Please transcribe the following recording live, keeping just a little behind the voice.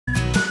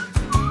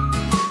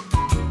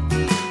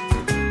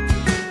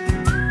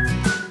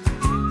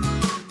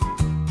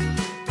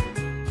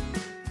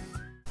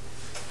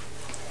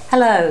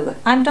Hello,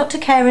 I'm Dr.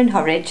 Karen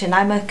Horridge and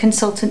I'm a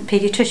consultant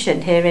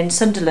paediatrician here in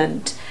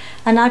Sunderland,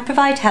 and I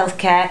provide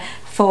healthcare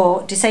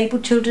for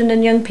disabled children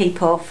and young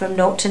people from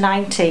 0 to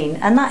 19,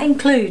 and that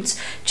includes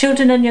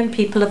children and young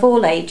people of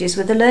all ages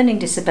with a learning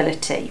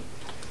disability.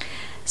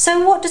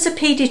 So what does a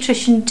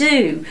paediatrician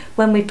do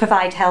when we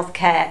provide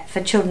healthcare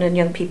for children and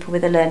young people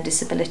with a learning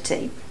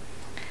disability?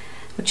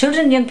 Well,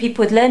 children and young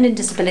people with learning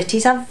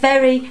disabilities have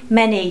very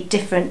many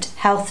different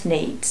health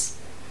needs.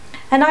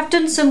 And I've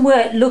done some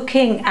work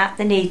looking at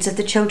the needs of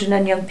the children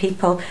and young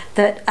people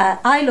that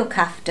I look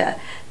after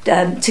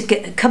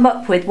to come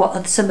up with what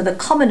are some of the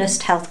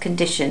commonest health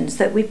conditions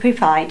that we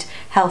provide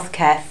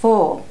healthcare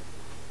for.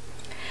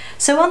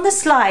 So on the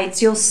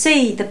slides you'll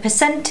see the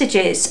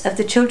percentages of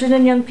the children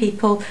and young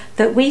people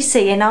that we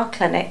see in our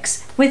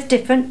clinics with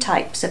different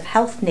types of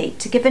health need,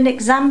 to give an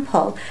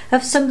example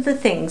of some of the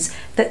things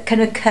that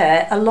can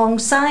occur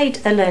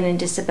alongside a learning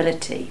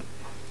disability.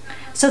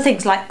 So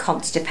things like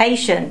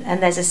constipation,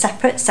 and there's a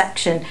separate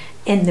section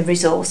in the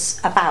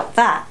resource about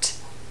that.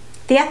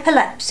 The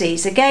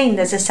epilepsies, again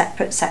there's a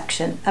separate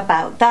section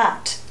about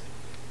that.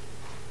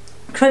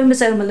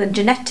 Chromosomal and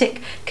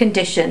genetic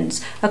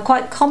conditions are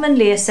quite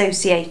commonly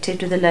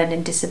associated with a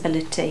learning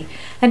disability,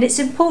 and it's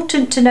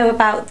important to know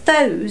about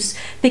those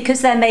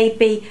because there may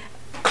be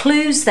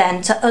clues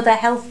then to other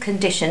health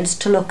conditions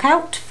to look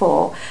out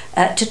for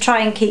to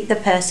try and keep the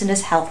person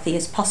as healthy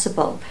as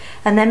possible.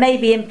 And there may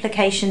be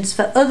implications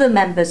for other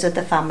members of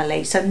the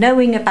family, so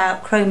knowing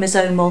about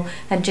chromosomal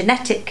and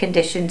genetic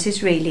conditions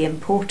is really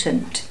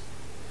important.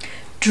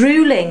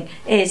 Drooling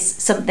is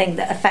something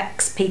that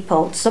affects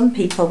some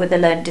people with a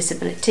learning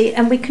disability,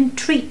 and we can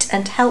treat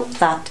and help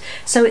that,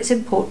 so it's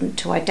important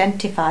to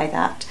identify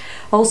that.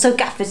 Also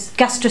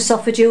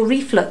gastroesophageal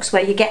reflux,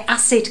 where you get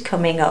acid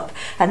coming up,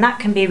 and that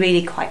can be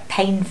really quite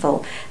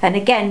painful, and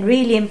again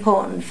really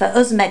important for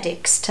us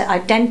medics to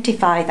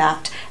identify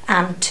that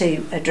and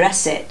to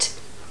address it.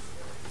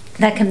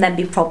 There can then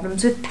be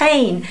problems with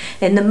pain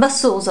in the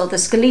muscles or the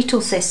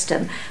skeletal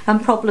system,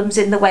 and problems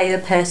in the way the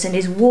person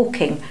is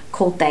walking,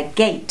 called their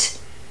gait.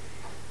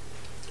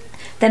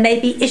 There may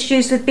be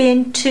issues with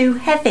being too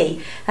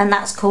heavy, and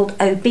that's called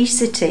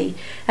obesity.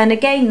 And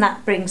again,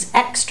 that brings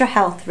extra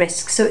health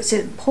risks, so it's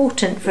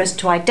important for us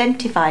to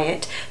identify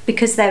it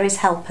because there is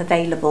help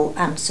available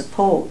and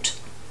support.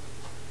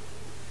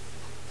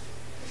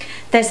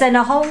 There's then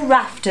a whole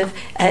raft of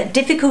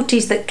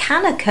difficulties that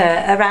can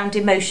occur around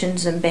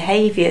emotions and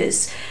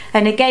behaviours,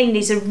 and again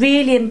these are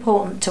really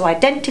important to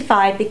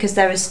identify because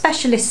there are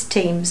specialist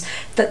teams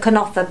that can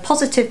offer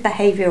positive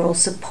behavioural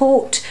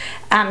support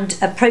and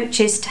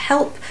approaches to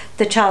help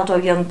the child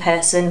or young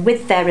person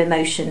with their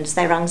emotions,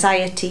 their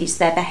anxieties,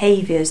 their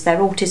behaviours, their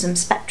autism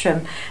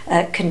spectrum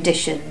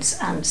conditions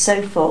and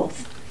so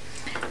forth.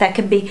 There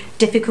can be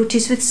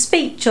difficulties with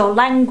speech or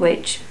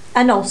language,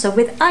 and also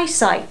with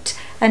eyesight.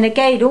 And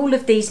again, all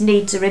of these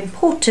needs are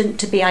important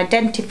to be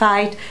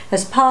identified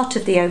as part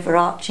of the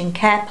overarching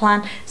care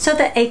plan so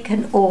that it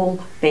can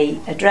all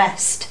be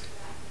addressed.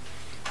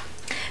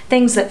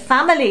 Things that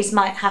families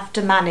might have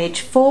to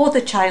manage for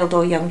the child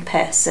or young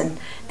person,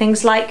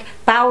 things like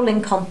bowel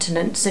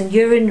incontinence and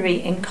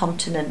urinary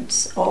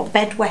incontinence or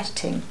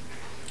bedwetting.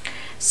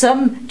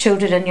 Some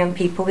children and young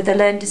people with a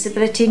learning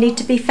disability need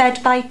to be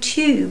fed by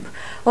tube,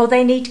 or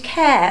they need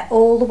care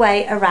all the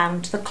way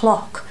around the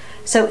clock.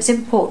 So it's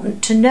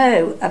important to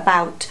know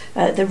about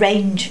the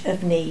range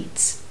of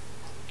needs.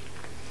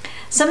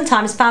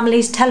 Sometimes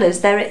families tell us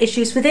there are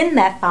issues within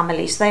their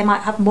family, so they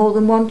might have more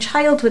than one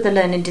child with a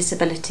learning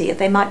disability, or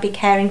they might be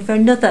caring for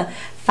another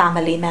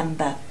family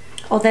member,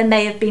 or there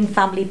may have been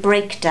family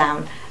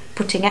breakdown,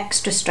 putting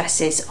extra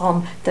stresses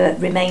on the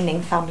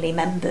remaining family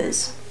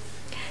members.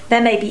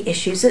 There may be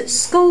issues at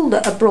school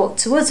that are brought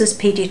to us as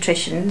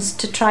paediatricians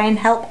to try and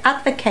help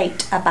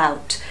advocate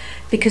about,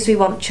 because we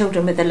want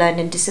children with a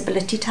learning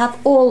disability to have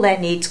all their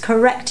needs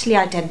correctly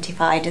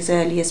identified as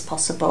early as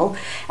possible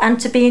and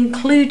to be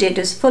included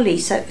as fully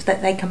so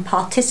that they can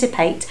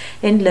participate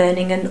in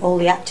learning and all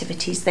the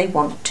activities they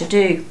want to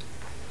do.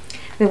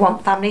 We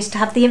want families to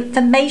have the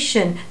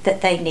information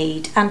that they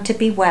need and to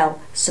be well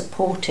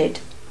supported.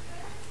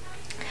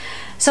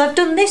 So I've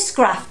done this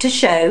graph to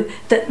show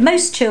that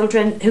most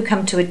children who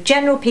come to a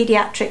general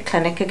paediatric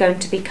clinic are going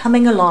to be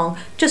coming along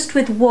just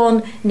with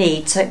one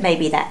need. So it may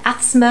be their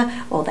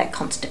asthma or their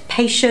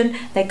constipation.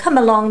 They come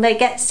along, they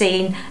get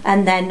seen,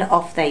 and then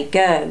off they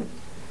go.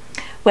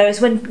 Whereas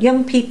when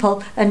young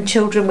people and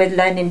children with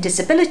learning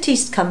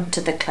disabilities come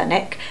to the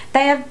clinic,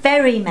 they have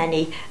very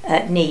many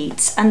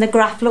needs, and the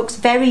graph looks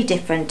very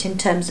different in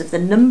terms of the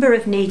number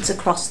of needs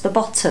across the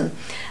bottom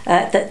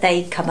that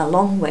they come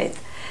along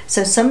with.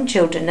 So some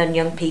children and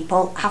young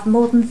people have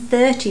more than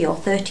 30 or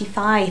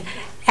 35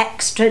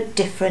 extra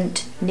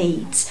different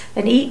needs,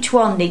 and each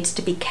one needs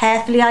to be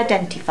carefully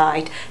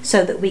identified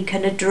so that we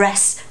can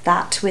address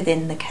that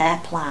within the care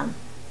plan.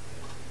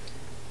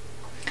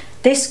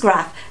 This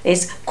graph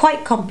is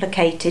quite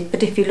complicated,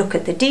 but if you look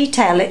at the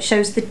detail, it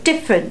shows the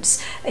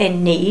difference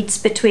in needs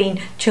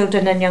between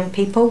children and young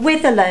people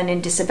with a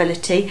learning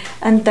disability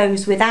and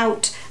those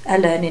without a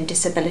learning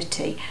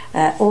disability,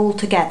 all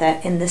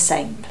together in the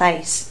same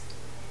place.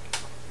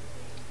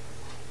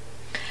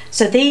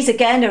 So these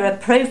again are a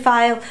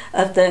profile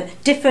of the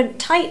different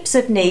types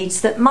of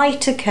needs that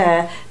might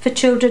occur for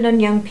children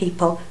and young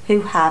people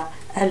who have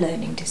a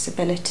learning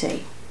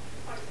disability.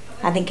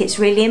 I think it's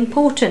really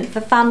important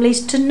for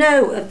families to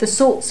know of the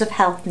sorts of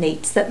health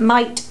needs that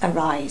might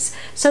arise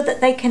so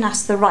that they can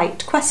ask the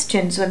right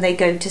questions when they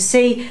go to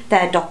see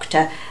their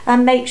doctor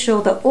and make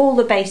sure that all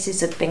the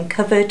bases have been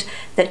covered,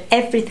 that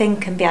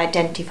everything can be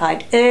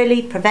identified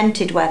early,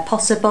 prevented where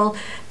possible,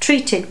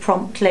 treated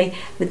promptly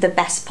with the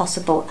best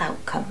possible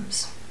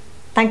outcomes.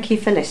 Thank you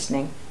for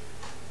listening.